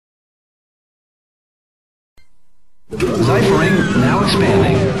Ciphering now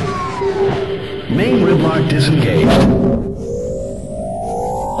expanding. Main riblock disengaged.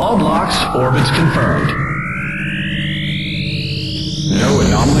 All blocks, orbits confirmed. No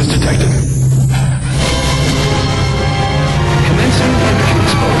anomalies detected. Commencing energy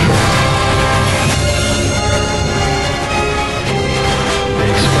exposure.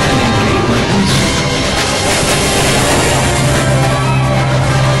 Expanding gate lengths.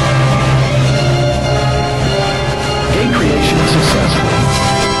 Gate creation successful.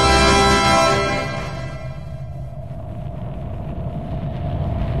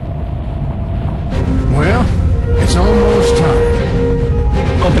 Well, it's almost time.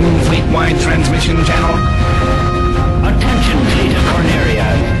 Opening fleet-wide transmission channel. Attention, fleet of Corneria.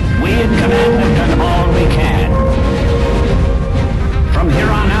 We in command have done all we can. From here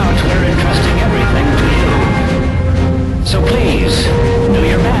on out, we're entrusting everything to you. So please, do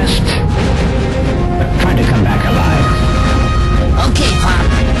your best. But try to come back alive. Okay, Pop.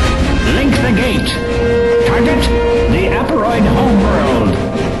 Link the gate. Target, the Aperoid homeworld.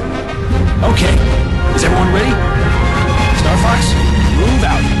 Okay. Is everyone ready? StarFox, move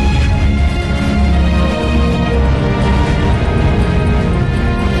out.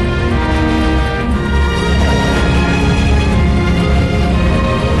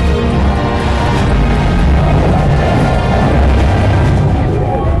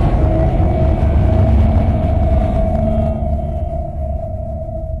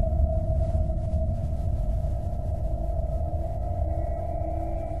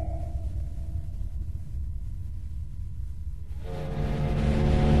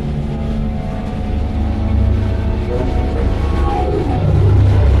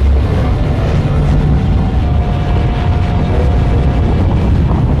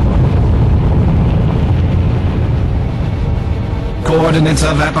 Coordinates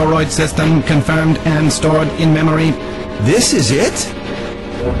of Aperoid system confirmed and stored in memory. This is it?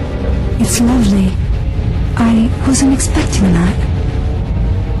 It's lovely. I wasn't expecting that.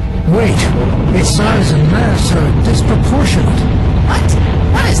 Wait, its size and mass are disproportionate. What?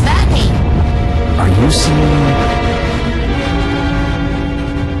 What does that mean? Are you seeing...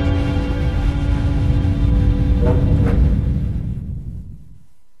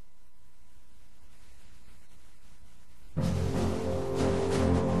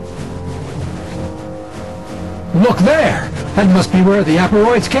 Look there! That must be where the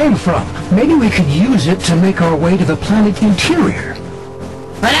Aperoids came from. Maybe we could use it to make our way to the planet interior.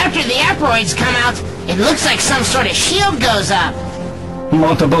 But after the Aperoids come out, it looks like some sort of shield goes up.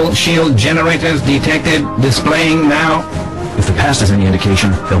 Multiple shield generators detected, displaying now. If the past is any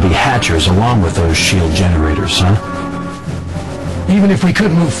indication, there'll be hatchers along with those shield generators, son. Even if we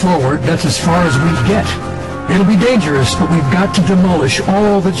could move forward, that's as far as we'd get. It'll be dangerous, but we've got to demolish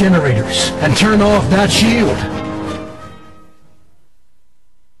all the generators and turn off that shield.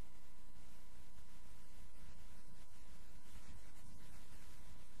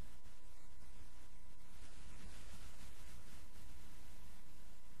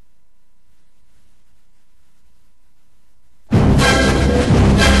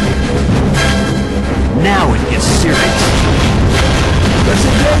 Now it gets serious. Let's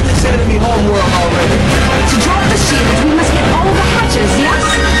invade this enemy homeworld already. To drop the shield, we must get all the hatches, yes?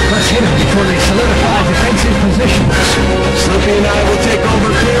 Let's hit them before they solidify defensive positions.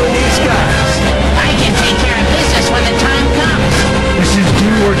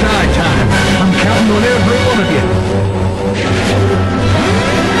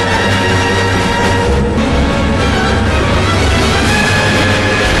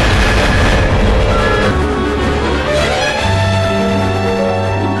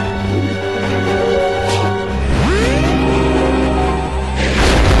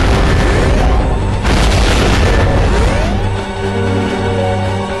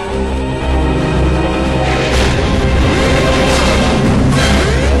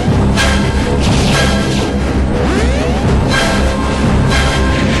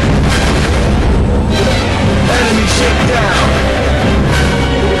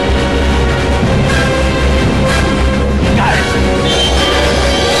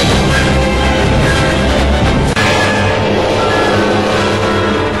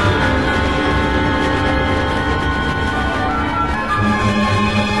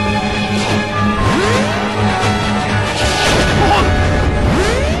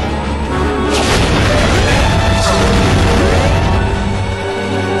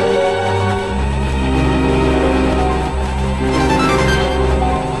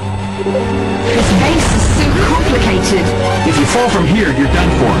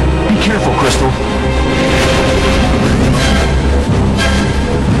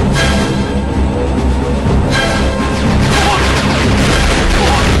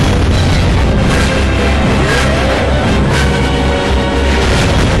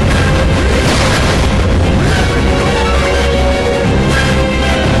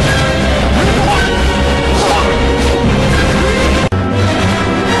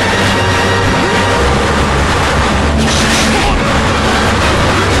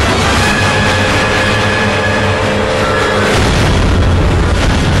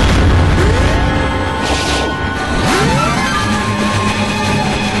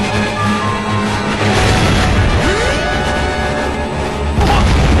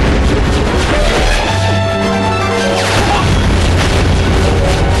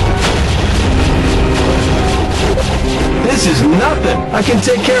 This is nothing. I can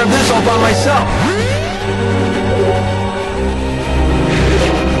take care of this all by myself.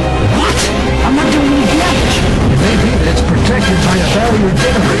 What? I'm not doing any damage. It may be that it's protected by a barrier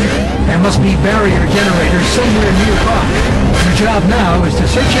generator. There must be barrier generators somewhere nearby. Your job now is to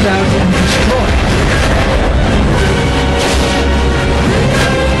search it out and destroy it.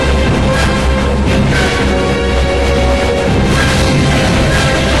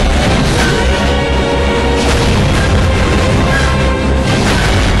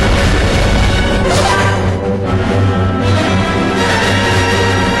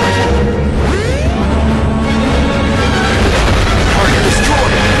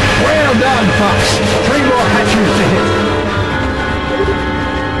 Fox. 3 more hatchers to hit.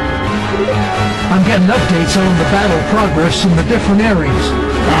 I'm getting updates on the battle progress in the different areas.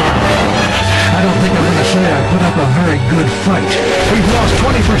 I don't think I'm going to say I put up a very good fight. We've lost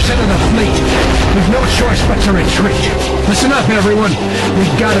 20% of the fleet. We've no choice but to retreat. Listen up, everyone.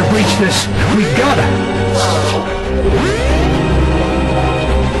 We've got to breach this. We've got to.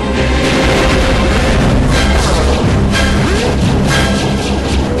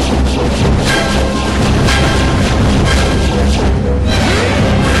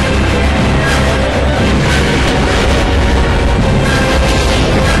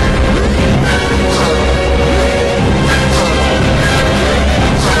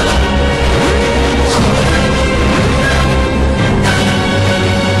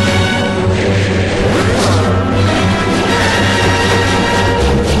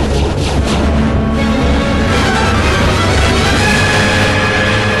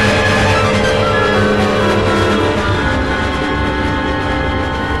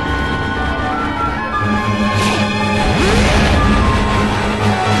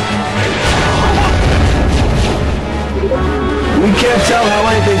 Can't tell how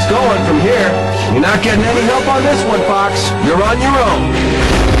anything's going from here. You're not getting any help on this one, Fox. You're on your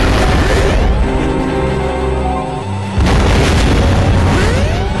own.